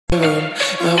room.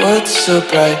 My world's so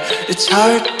bright, it's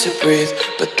hard to breathe,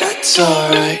 but that's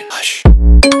alright. Hush.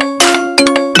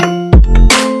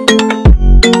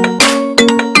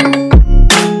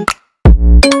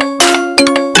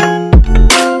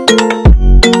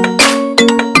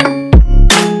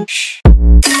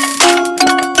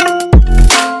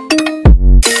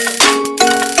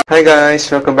 Hi guys,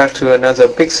 welcome back to another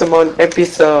Pixelmon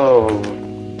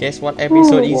episode. Guess what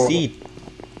episode is it?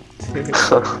 I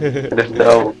don't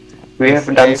know. We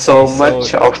have done so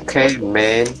much off cam,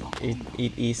 man.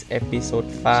 It is episode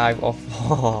 5 of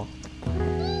 4.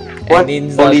 What? And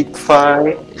in Only the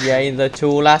 5? yeah, in the 2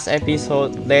 last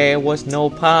episode there was no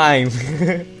Prime.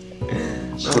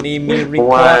 Only me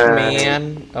record,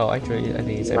 man. Oh, actually, I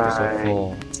think it's episode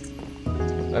 4.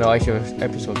 Oh, no, actually, it's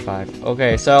episode 5.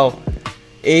 Okay, so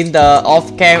in the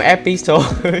off-cam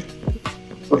episode,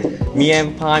 me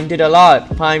and Prime did a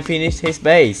lot. Prime finished his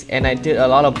base, and I did a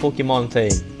lot of Pokemon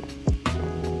things.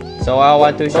 So I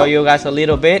want to show you guys a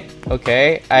little bit.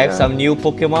 Okay, I have some new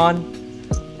Pokemon.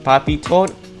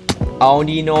 Papitoad, I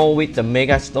only know with the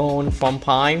Mega Stone from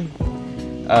Prime.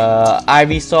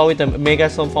 Ivysaur with the Mega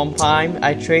Stone from Prime.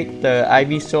 I trade the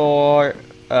Ivysaur.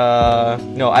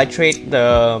 No, I trade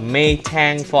the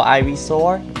Maytang for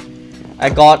Ivysaur. I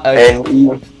got a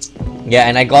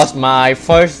and I got my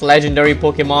first legendary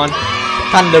Pokemon,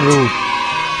 Thunderroot.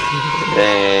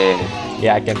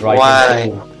 Yeah, I can ride.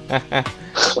 Why?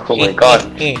 Oh my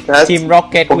god. Team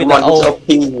Rocket Pokemon with the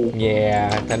old.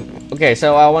 Yeah. Okay,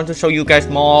 so I want to show you guys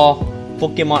more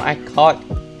Pokemon I caught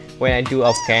when I do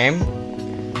off cam.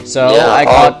 So I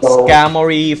got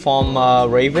Skarmory from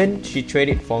Raven. She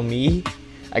traded for me.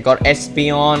 I got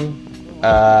Espeon,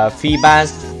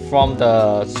 Feebas from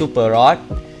the Super Rod,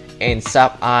 and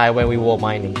Sap-Eye when we were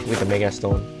mining with the Mega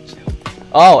Stone.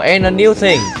 Oh, and a new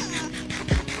thing.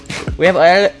 We have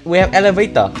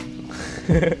elevator.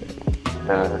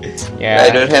 Yeah. I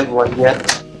don't have one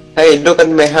yet. Hey, look at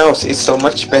my house. It's so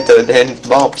much better than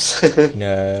Bob's.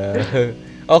 No.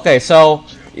 Okay, so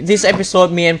this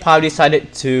episode, me and Pau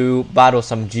decided to battle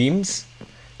some gyms,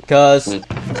 cause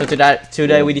so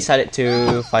today we decided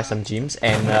to fight some gyms,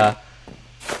 and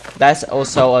that's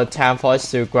also a time for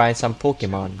us to grind some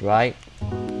Pokemon, right?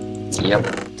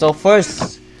 Yep. So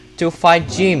first, to fight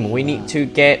gym, we need to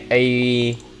get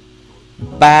a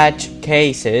badge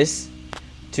cases.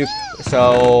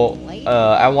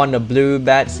 I want the blue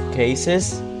badge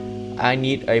cases. I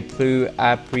need a blue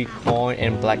apricorn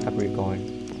and black apricorn.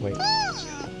 Wait.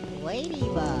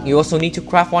 You also need to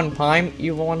craft one time.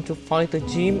 You want to fight the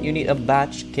gym, you need a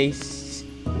badge case,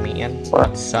 man.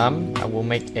 Some. I will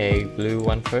make a blue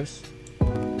one first.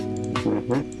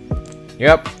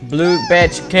 Yep, blue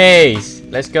badge case.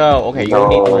 Let's go. Okay, you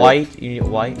need white. You need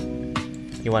white.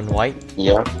 You want white?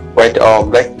 Yeah. White or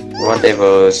black,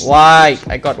 whatever. White.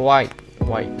 I got white.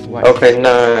 White. Okay,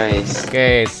 nice.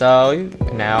 Okay, so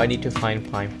now I need to find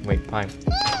Prime. Wait, Prime.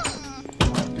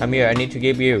 Come here. I need to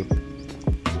give you.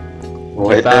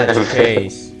 Wait,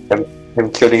 case.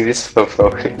 I'm killing this purple.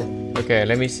 Okay,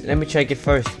 let me check it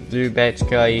first. Blue badge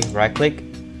case. Right click.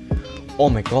 Oh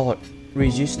my god.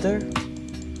 Register.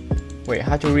 Wait,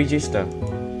 how to register?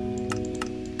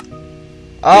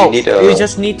 Oh, you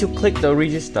just need to click the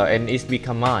register and it's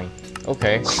become mine.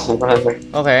 Okay.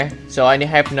 Okay, so I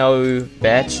have no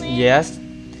badge. Yes,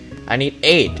 I need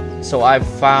 8. So I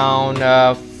found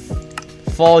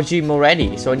 4 gym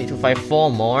already. So I need to find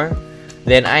 4 more.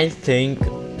 Then I think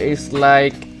it's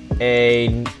like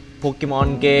a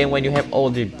Pokemon game. When you have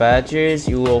all the badges,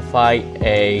 you will fight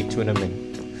a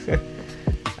tournament.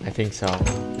 I think so.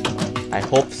 I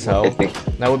hope so.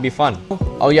 That would be fun.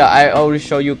 Oh yeah, I already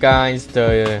showed you guys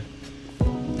the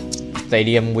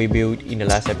stadium we built in the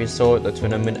last episode. The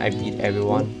tournament, I beat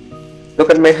everyone. Look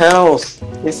at my house.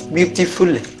 It's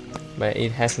beautiful. But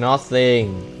it has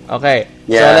nothing. Okay,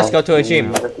 yeah. So let's go to a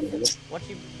gym. What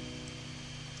gym?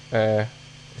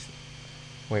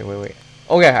 Wait.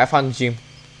 Okay, I found the gym.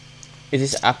 Is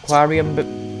this aquarium?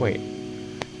 Wait.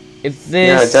 Is this?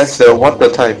 Yeah, that's the water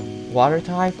type. Water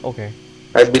type? Okay.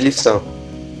 I believe so.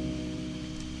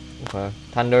 Okay.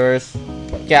 Thunders.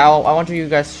 Okay, I want you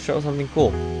guys to show something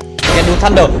cool. You can do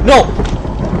thunder. No!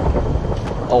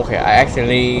 Okay, I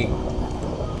actually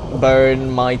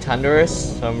burned my thunders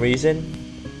some reason.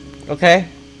 Okay.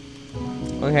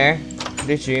 Okay.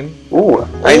 This gym. Ooh,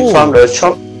 I found a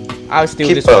shop. I'll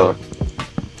steal this one.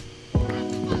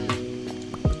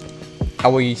 I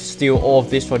will steal all of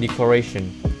this for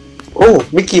decoration. Oh,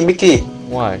 Mickey.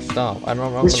 Why? Stop. I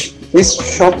don't know. This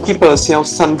shopkeeper sells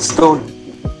sunstone.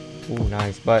 Ooh,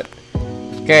 nice. But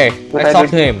okay, let's talk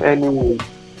to him.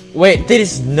 Wait,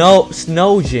 this is no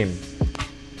snow gym.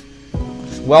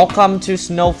 Welcome to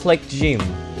Snowflake Gym.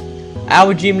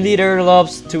 Our gym leader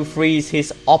loves to freeze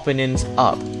his opponents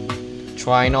up.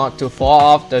 Try not to fall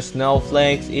off the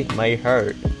snowflakes, it may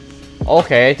hurt.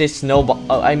 Okay, this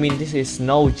this is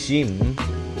snow gym.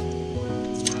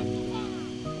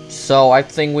 So I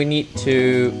think we need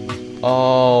to...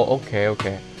 Oh, okay.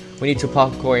 We need to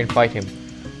parkour and fight him.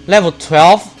 Level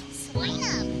 12?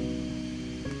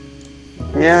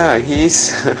 Yeah,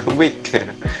 he's weak.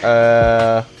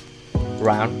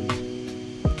 Round.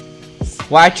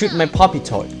 Why shoot my puppy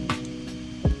toy?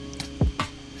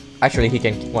 Actually, he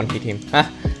can one hit him. Huh?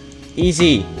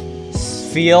 Easy.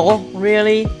 Feel?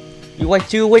 Really? You are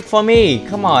too weak for me.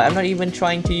 Come on, I'm not even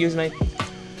trying to use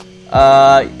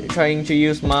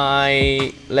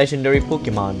my legendary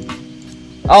Pokemon.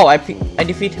 Oh, I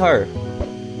defeat her.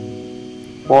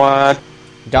 What?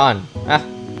 Done. Ah.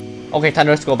 Okay,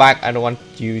 Thunders, go back. I don't want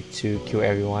you to kill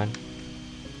everyone.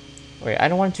 Wait, I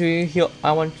don't want to heal.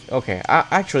 Okay,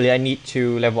 actually, I need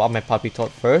to level up my puppy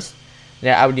toad first.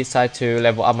 Then I will decide to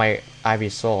level up my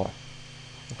Ivysaur.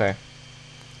 Okay.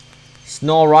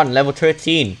 Snow Run, level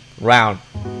 13. Round.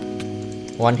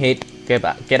 One hit.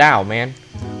 Get out, man.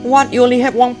 What? You only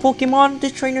have one Pokemon?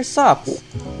 This trainer sucks.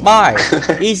 Bye.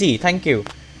 Easy, thank you.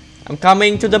 I'm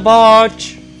coming to the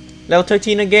barge. Level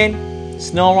 13 again.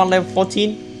 Snow Run, level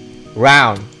 14.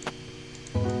 Round.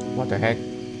 What the heck?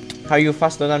 How are you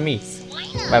faster than me?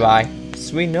 Bye bye.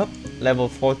 Swing up, level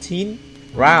 14.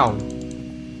 Round.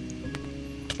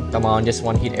 Come on, just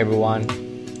one hit everyone.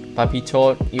 Puppy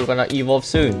Toad, you're gonna evolve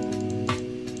soon.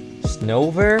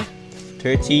 Snover,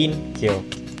 13, kill.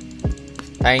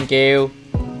 Thank you.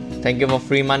 Thank you for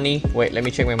free money. Wait, let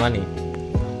me check my money.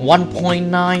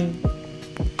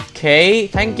 1.9k.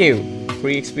 Thank you.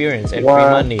 Free experience and free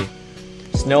money.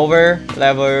 Snover,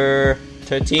 level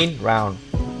 13, round.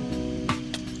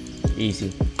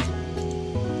 Easy.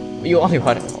 You only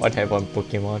want have one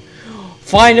Pokemon.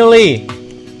 Finally!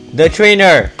 The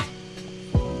trainer!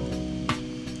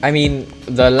 I mean,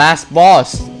 the last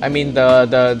boss. I mean,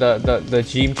 the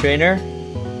gym trainer.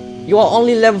 You are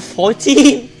only level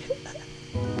 14?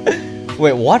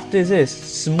 Wait, what is this?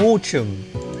 Smoochum.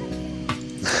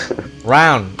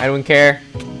 Round. I don't care.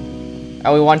 I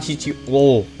will want you to...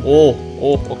 Oh,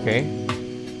 okay.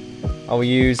 I will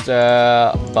use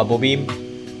Bubble Beam.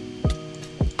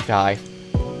 Die.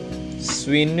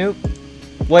 Swinoop.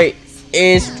 Wait,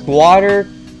 is water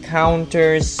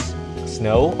counters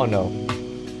snow or no?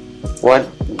 What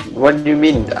do you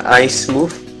mean? Ice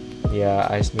move? Yeah,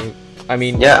 ice move. I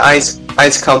mean... Yeah, ice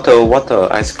counter water.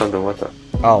 Ice counter water.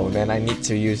 Oh, then I need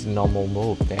to use normal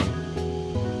move then.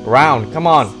 Round, come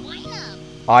on.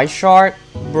 Ice shard,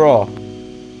 bro.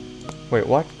 Wait,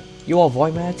 what? You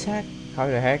avoid my attack? How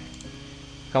the heck?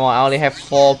 Come on, I only have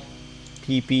 4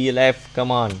 PP left.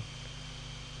 Come on.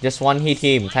 Just one hit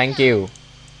him. Thank you.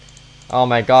 Oh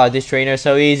my god, this trainer is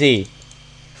so easy.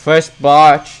 First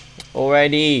barge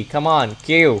already. Come on,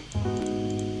 kill.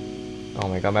 Oh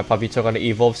my god, my puppy took gonna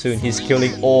evolve soon. He's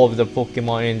killing all of the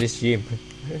Pokemon in this gym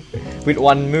with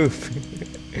one move.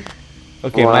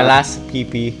 Okay, my last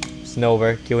PP.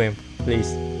 Snover, kill him,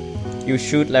 please. You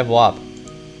should level up.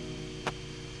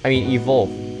 I mean, evolve.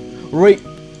 Right.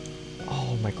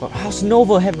 Oh my god, how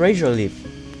Snover have Razor Leaf?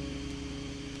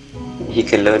 He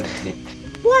can learn it.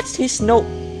 What? He's no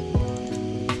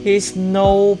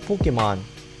Pokemon.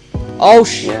 Oh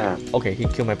shit. Yeah. Okay, he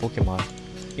killed my Pokemon.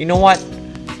 You know what?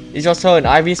 It's your turn,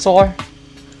 Ivysaur.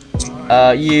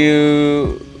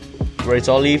 You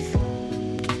Razor Leaf.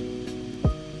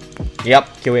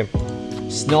 Yep, kill him.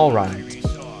 Snow Run.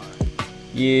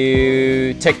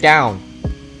 You take down.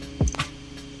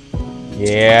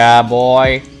 Yeah,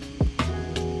 boy.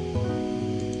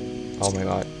 Oh my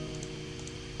god.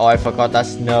 Oh, I forgot that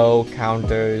snow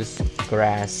counters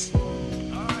grass. Oh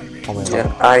my god.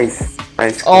 Yeah, ice.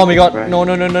 Oh my god. No. 1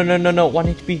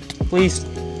 HP, please.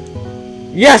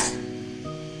 Yes!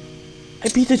 I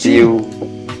beat the gym.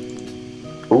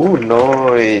 Ooh,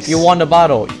 nice. You won the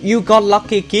battle. You got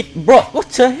lucky, kid. Bro, what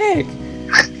the heck?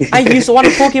 I used one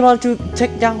Pokemon to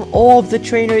take down all of the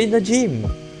trainer in the gym.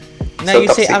 Now you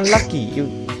say I'm lucky.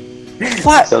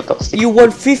 What? So toxic. You won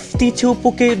 52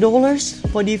 $Poké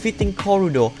for defeating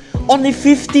Corridor. Only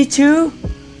 52?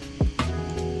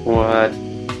 What?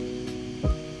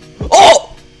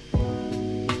 Oh!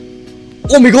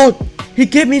 Oh my god! He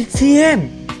gave me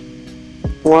TM!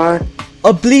 What?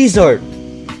 A Blizzard!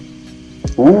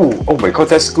 Ooh, oh my god,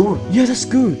 that's good. Yeah, that's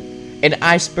good. An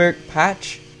iceberg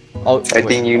patch. Oh, I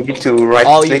think you need to right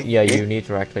click. Yeah, you need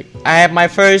to right click. I have my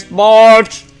first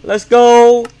barge! Let's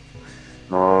go!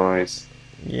 Nice.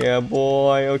 Yeah,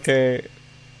 boy, okay.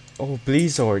 Oh,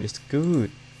 Blizzard is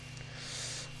good.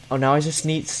 Oh, now I just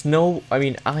need ice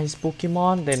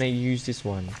Pokemon, then I use this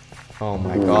one. Oh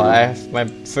my god, I have my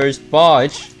first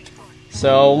badge.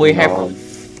 So we have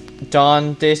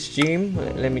done this gym.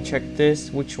 Let me check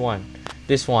this. Which one?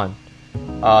 This one.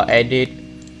 Edit.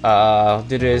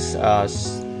 This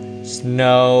is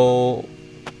snow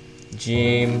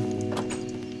gym.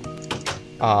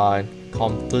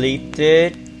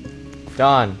 Completed.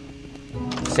 Done.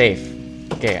 Save.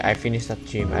 Okay, I finished that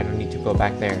gym. I don't need to go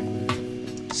back there.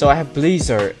 So I have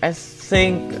Blizzard. I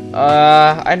think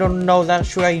I don't know that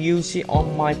should I use it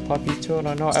on my puppy toad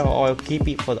or not, or I'll keep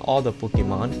it for all the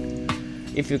Pokemon.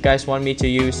 If you guys want me to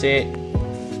use it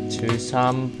to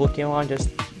some Pokemon, just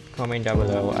comment down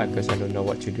below because I don't know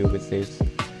what to do with this.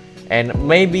 And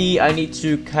maybe I need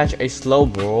to catch a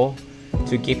Slowbro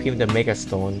to give him the Mega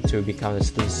Stone to become a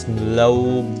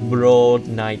Slowbro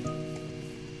Knight.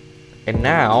 And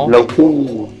now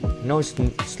no, it's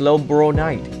Slowbro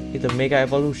Knight. It's a Mega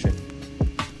Evolution.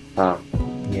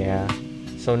 Yeah.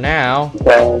 So now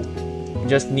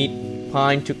just need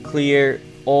Pine to clear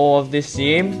all of this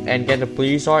gym and get the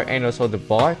Blizzard and also the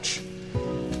Barge.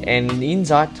 And in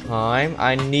that time,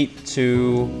 I need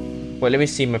to wait. Let me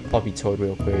see my puppy toad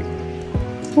real quick.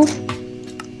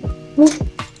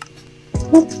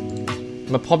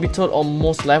 My puppy toad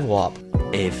almost level up.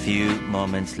 A few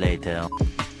moments later.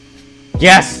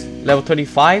 Yes, level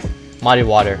 35. Muddy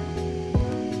water.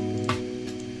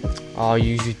 Oh,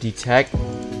 use your detect.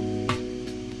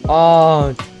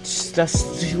 Oh, that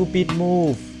stupid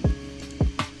move,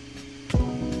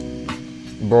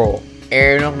 bro.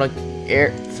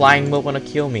 Flying move gonna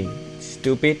kill me.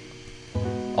 Stupid.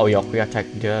 Oh, your quick attack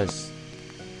does.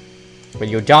 But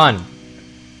you're done.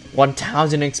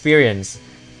 1000 experience.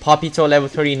 Papito level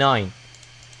 39.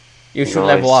 You should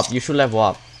level up. You should level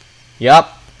up.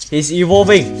 Yup. He's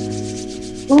evolving.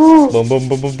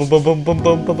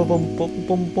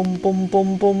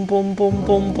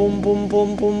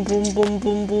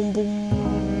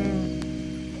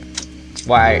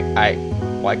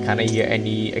 Why can't I hear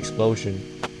any explosion?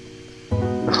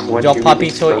 Your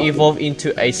Papito evolve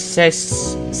into a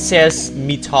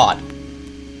Seismitoad.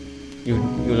 You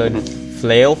learn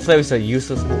Flail. Flail is a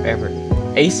useless move ever.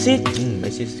 Acid?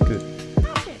 Acid is good.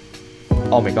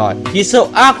 Oh my god. He's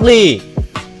so ugly!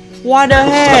 What the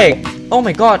heck? Oh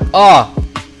my god. Oh,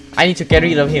 I need to get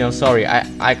rid of him. I'm sorry. I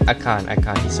can't.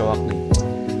 He's so ugly.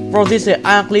 Bro, this is the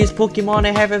ugliest Pokemon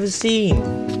I have ever seen.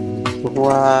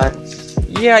 What?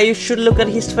 Yeah, you should look at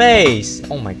his face.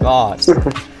 Oh my god.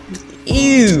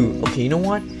 Ew. Okay, you know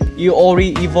what? You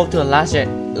already evolved to the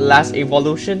last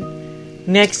evolution.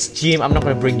 Next gym, I'm not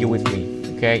gonna bring you with me.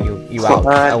 Okay, you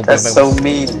out. That's so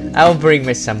mean. I'll bring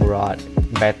my Samurott.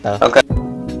 Better. Okay.